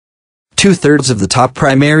2/3 of the top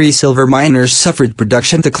primary silver miners suffered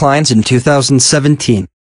production declines in 2017.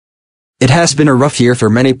 It has been a rough year for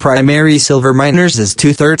many primary silver miners as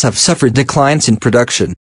 2/3 have suffered declines in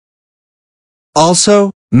production.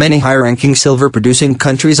 Also, many high-ranking silver-producing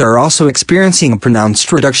countries are also experiencing a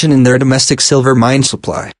pronounced reduction in their domestic silver mine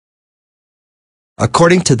supply.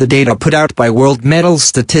 According to the data put out by World Metals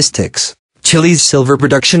Statistics, Chile's silver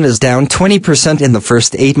production is down 20% in the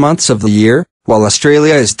first 8 months of the year, while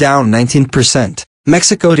Australia is down 19%,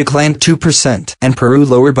 Mexico declined 2%, and Peru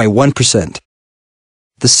lowered by 1%.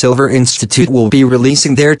 The Silver Institute will be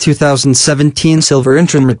releasing their 2017 Silver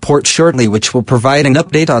Interim Report shortly, which will provide an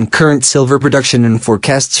update on current silver production and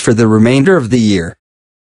forecasts for the remainder of the year.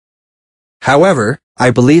 However,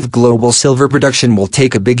 I believe global silver production will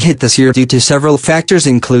take a big hit this year due to several factors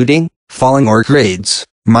including falling ore grades,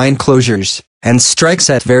 mine closures, and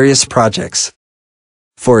strikes at various projects.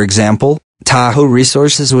 For example, Tahoe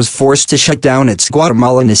Resources was forced to shut down its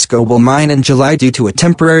Guatemalan Escobal mine in July due to a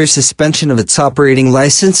temporary suspension of its operating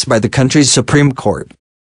license by the country's Supreme Court.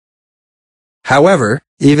 However,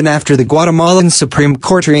 even after the Guatemalan Supreme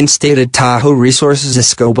Court reinstated Tahoe Resources'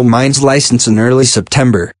 Escobal mine's license in early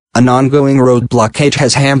September, an ongoing road blockade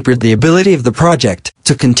has hampered the ability of the project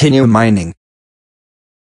to continue mining.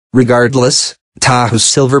 Regardless, Tahoe's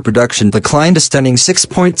silver production declined a stunning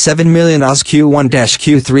 6.7 million Oz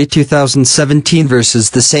Q1-Q3 2017 versus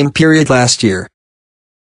the same period last year.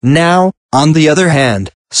 Now, on the other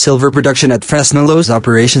hand, silver production at Fresnolo's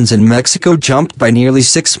operations in Mexico jumped by nearly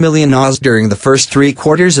 6 million Oz during the first 3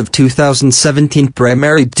 quarters of 2017,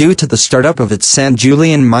 primarily due to the startup of its San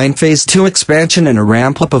Julian mine Phase 2 expansion and a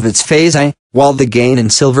ramp-up of its Phase I, while the gain in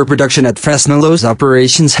silver production at Fresnolo's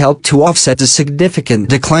operations helped to offset a significant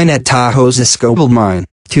decline at Tahoe's Escobal mine.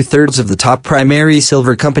 2/3 of the top primary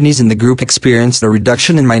silver companies in the group experienced a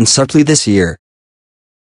reduction in mine supply this year.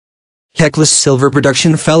 Hecla's silver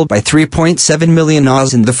production fell by 3.7 million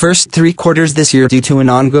Oz in the first 3 quarters this year due to an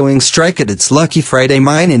ongoing strike at its Lucky Friday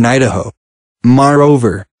mine in Idaho.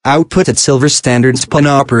 Moreover, output at Silver Standard's Puna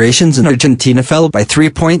operations in Argentina fell by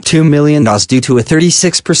 3.2 million Oz due to a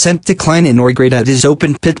 36% decline in ore grade at his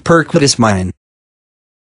open-pit Perquitas mine.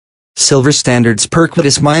 Silver Standard's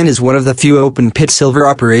Perquitas mine is one of the few open-pit silver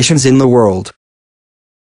operations in the world.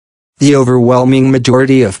 The overwhelming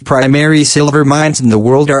majority of primary silver mines in the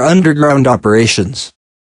world are underground operations.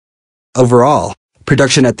 Overall,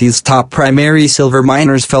 production at these top primary silver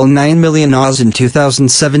miners fell 9 million Oz in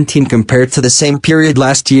 2017 compared to the same period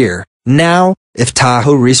last year. Now, if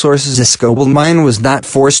Tahoe Resources' Escobal mine was not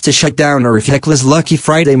forced to shut down or if Hecla's Lucky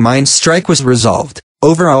Friday mine strike was resolved,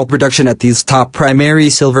 overall production at these top primary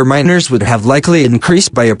silver miners would have likely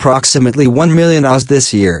increased by approximately 1 million Oz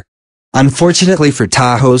this year. Unfortunately for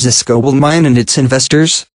Tahoe's Escobal mine and its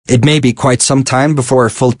investors, it may be quite some time before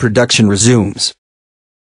full production resumes.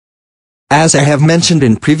 As I have mentioned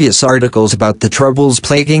in previous articles about the troubles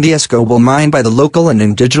plaguing the Escobal mine by the local and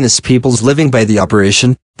indigenous peoples living by the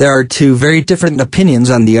operation, there are 2 very different opinions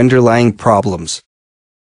on the underlying problems.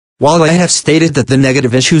 While I have stated that the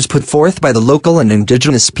negative issues put forth by the local and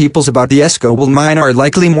indigenous peoples about the Escobal mine are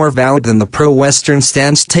likely more valid than the pro-Western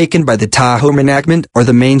stance taken by the Tahoe management or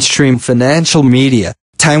the mainstream financial media,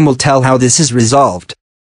 time will tell how this is resolved.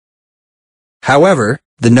 However,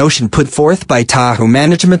 the notion put forth by Tahoe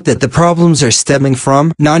management that the problems are stemming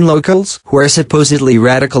from non-locals who are supposedly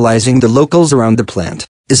radicalizing the locals around the plant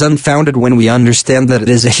is unfounded when we understand that it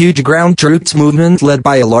is a huge ground-roots movement led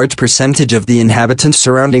by a large percentage of the inhabitants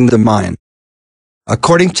surrounding the mine.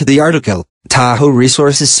 According to the article, Tahoe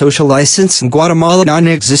Resources' social license in Guatemala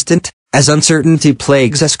non-existent, as uncertainty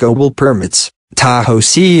plagues Escobal permits. Tahoe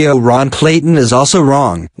CEO Ron Clayton is also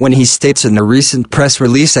wrong when he states in a recent press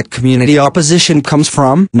release that community opposition comes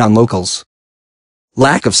from non-locals.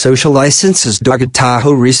 Lack of social license has dogged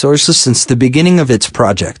Tahoe Resources since the beginning of its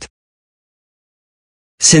project.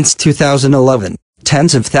 Since 2011,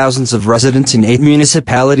 tens of thousands of residents in 8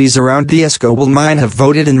 municipalities around the Escobal mine have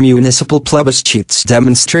voted in municipal plebiscites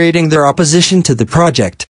demonstrating their opposition to the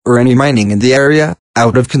project, or any mining in the area,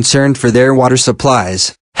 out of concern for their water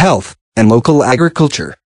supplies, health, and local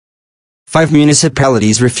agriculture. 5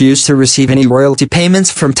 municipalities refuse to receive any royalty payments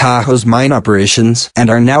from Tahoe's mine operations and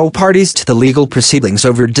are now parties to the legal proceedings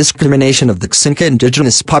over discrimination of the Xinca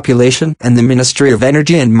indigenous population and the Ministry of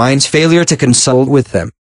Energy and Mines' failure to consult with them.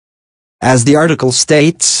 As the article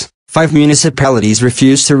states, 5 municipalities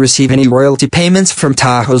refuse to receive any royalty payments from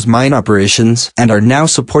Tahoe's mine operations and are now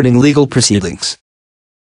supporting legal proceedings.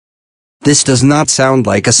 This does not sound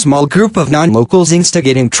like a small group of non-locals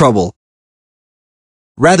instigating trouble.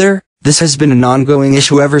 Rather, this has been an ongoing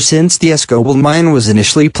issue ever since the Escobal mine was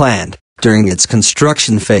initially planned, during its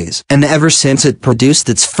construction phase and ever since it produced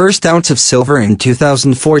its first ounce of silver in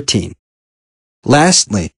 2014.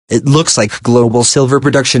 Lastly, it looks like global silver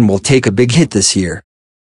production will take a big hit this year.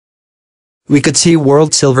 We could see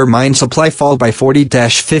world silver mine supply fall by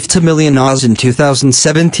 40-50 million Oz in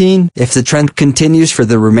 2017 if the trend continues for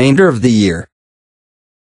the remainder of the year.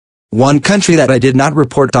 One country that I did not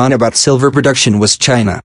report on about silver production was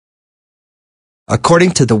China.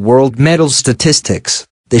 According to the World Metals Statistics,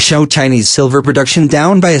 they show Chinese silver production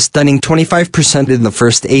down by a stunning 25% in the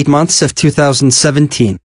first 8 months of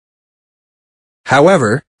 2017.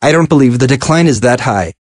 However, I don't believe the decline is that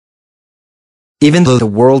high. Even though the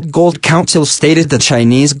World Gold Council stated that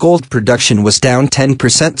Chinese gold production was down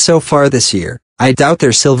 10% so far this year, I doubt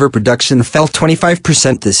their silver production fell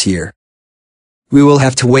 25% this year. We will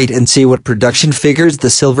have to wait and see what production figures the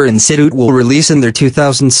Silver Institute will release in their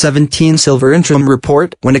 2017 Silver Interim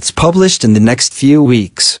Report when it's published in the next few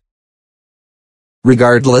weeks.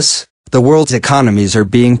 Regardless, the world's economies are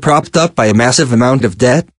being propped up by a massive amount of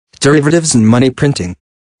debt, derivatives and money printing.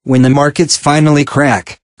 When the markets finally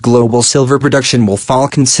crack, global silver production will fall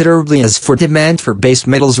considerably as demand for base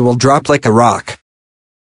metals will drop like a rock.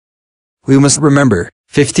 We must remember,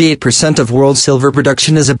 58% of world silver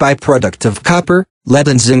production is a byproduct of copper, lead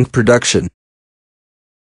and zinc production.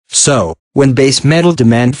 So, when base metal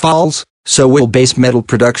demand falls, so will base metal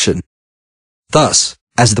production. Thus,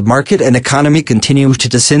 as the market and economy continue to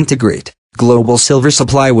disintegrate, global silver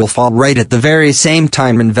supply will fall right at the very same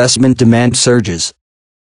time investment demand surges.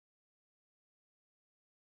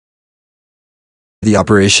 The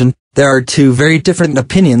operation, there are two very different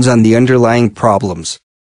opinions on the underlying problems.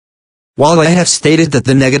 While I have stated that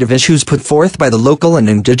the negative issues put forth by the local and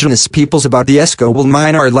indigenous peoples about the Escobal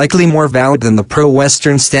mine are likely more valid than the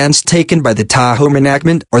pro-Western stance taken by the Tahoe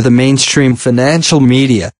management or the mainstream financial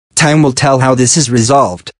media, time will tell how this is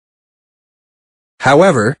resolved.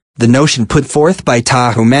 However, the notion put forth by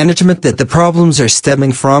Tahoe management that the problems are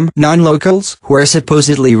stemming from non-locals who are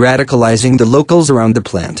supposedly radicalizing the locals around the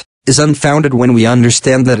plant is unfounded when we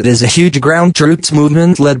understand that it is a huge grassroots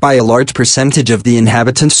movement led by a large percentage of the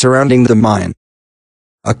inhabitants surrounding the mine.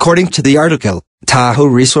 According to the article, Tahoe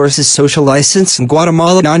Resources' social license in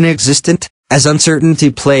Guatemala non-existent, as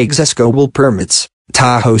uncertainty plagues Escobal permits.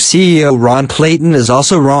 Tahoe CEO Ron Clayton is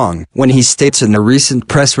also wrong when he states in a recent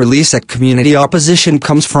press release that community opposition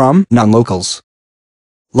comes from non-locals.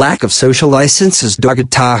 Lack of social license has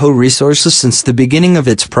dogged Tahoe Resources since the beginning of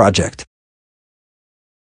its project.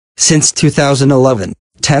 Since 2011,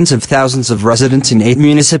 tens of thousands of residents in 8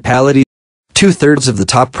 municipalities, 2/3 of the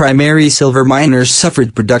top primary silver miners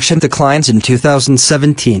suffered production declines in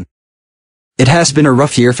 2017. It has been a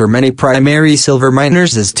rough year for many primary silver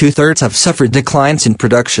miners as 2/3 have suffered declines in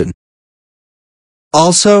production.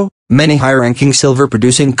 Also, many high-ranking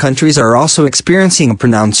silver-producing countries are also experiencing a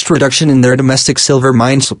pronounced reduction in their domestic silver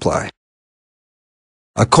mine supply.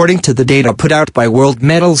 According to the data put out by World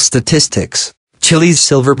Metals Statistics, Chile's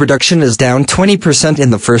silver production is down 20% in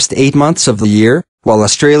the first 8 months of the year, while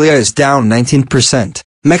Australia is down 19%,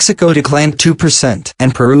 Mexico declined 2%,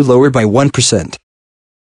 and Peru lowered by 1%.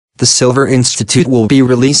 The Silver Institute will be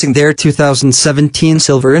releasing their 2017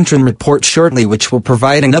 Silver Interim Report shortly, which will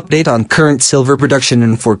provide an update on current silver production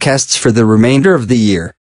and forecasts for the remainder of the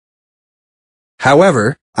year.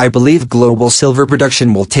 However, I believe global silver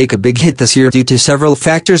production will take a big hit this year due to several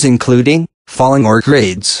factors including falling ore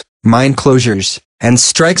grades, mine closures, and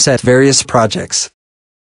strikes at various projects.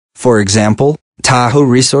 For example, Tahoe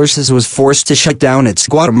Resources was forced to shut down its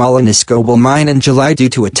Guatemalan Escobal mine in July due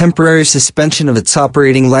to a temporary suspension of its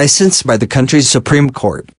operating license by the country's Supreme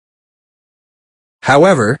Court.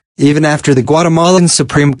 However, even after the Guatemalan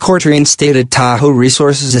Supreme Court reinstated Tahoe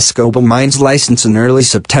Resources' Escobal mine's license in early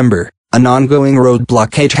September, an ongoing road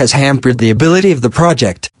blockade has hampered the ability of the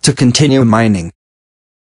project to continue mining.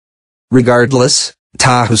 Regardless,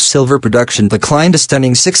 Tahoe's silver production declined a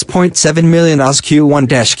stunning 6.7 million Oz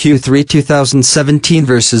Q1-Q3 2017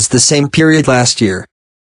 versus the same period last year.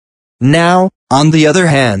 Now, on the other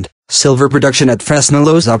hand, silver production at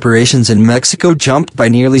Fresnillo's operations in Mexico jumped by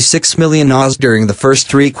nearly 6 million Oz during the first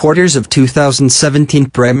 3 quarters of 2017,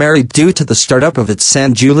 primarily due to the startup of its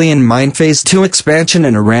San Julian mine Phase 2 expansion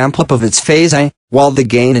and a ramp-up of its Phase I, while the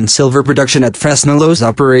gain in silver production at Fresnillo's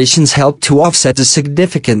operations helped to offset a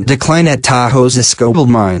significant decline at Tahoe's Escobal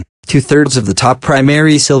mine. 2/3 of the top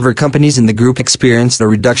primary silver companies in the group experienced a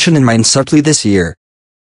reduction in mine supply this year.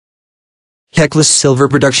 Hecla's silver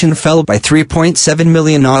production fell by 3.7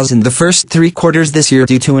 million Oz in the first 3 quarters this year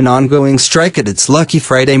due to an ongoing strike at its Lucky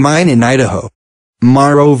Friday mine in Idaho.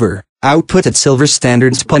 Moreover, Output at Silver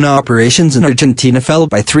Standard's Puna operations in Argentina fell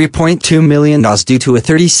by 3.2 million Aus due to a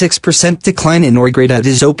 36% decline in ore grade at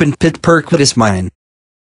his open-pit Perquitas mine.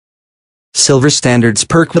 Silver Standard's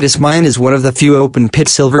Perquitas mine is one of the few open-pit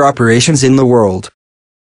silver operations in the world.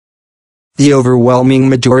 The overwhelming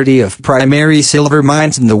majority of primary silver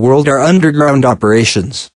mines in the world are underground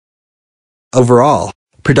operations. Overall,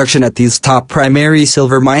 production at these top primary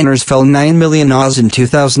silver miners fell 9 million Aus in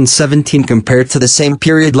 2017 compared to the same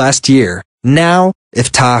period last year. Now,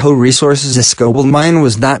 if Tahoe Resources' Escobal mine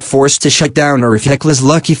was not forced to shut down or if Hecla's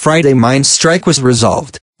Lucky Friday mine strike was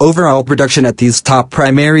resolved, overall production at these top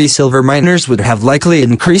primary silver miners would have likely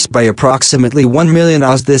increased by approximately 1 million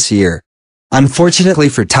Aus this year. Unfortunately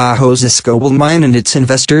for Tahoe's Escobal mine and its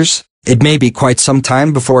investors, it may be quite some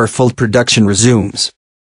time before full production resumes.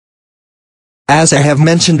 As I have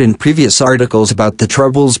mentioned in previous articles about the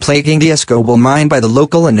troubles plaguing the Escobal mine by the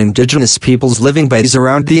local and indigenous peoples living by these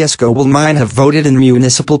around the Escobal mine have voted in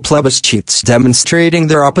municipal plebiscites demonstrating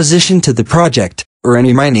their opposition to the project, or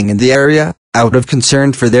any mining in the area, out of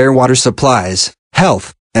concern for their water supplies,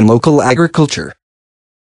 health, and local agriculture.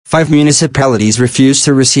 5 municipalities refuse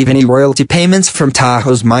to receive any royalty payments from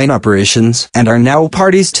Tahoe's mine operations and are now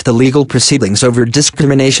parties to the legal proceedings over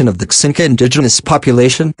discrimination of the Xinca indigenous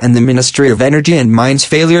population and the Ministry of Energy and Mines'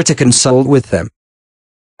 failure to consult with them.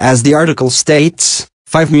 As the article states,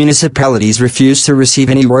 5 municipalities refuse to receive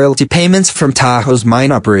any royalty payments from Tahoe's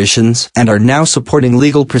mine operations and are now supporting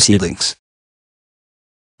legal proceedings.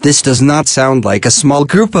 This does not sound like a small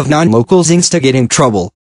group of non-locals instigating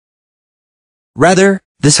trouble. Rather,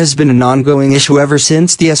 this has been an ongoing issue ever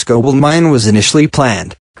since the Escobal mine was initially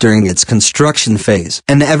planned, during its construction phase,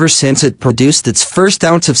 and ever since it produced its first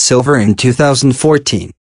ounce of silver in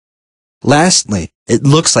 2014. Lastly, it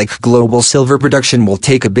looks like global silver production will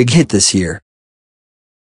take a big hit this year.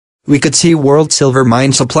 We could see world silver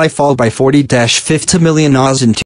mine supply fall by 40-50 million Aus in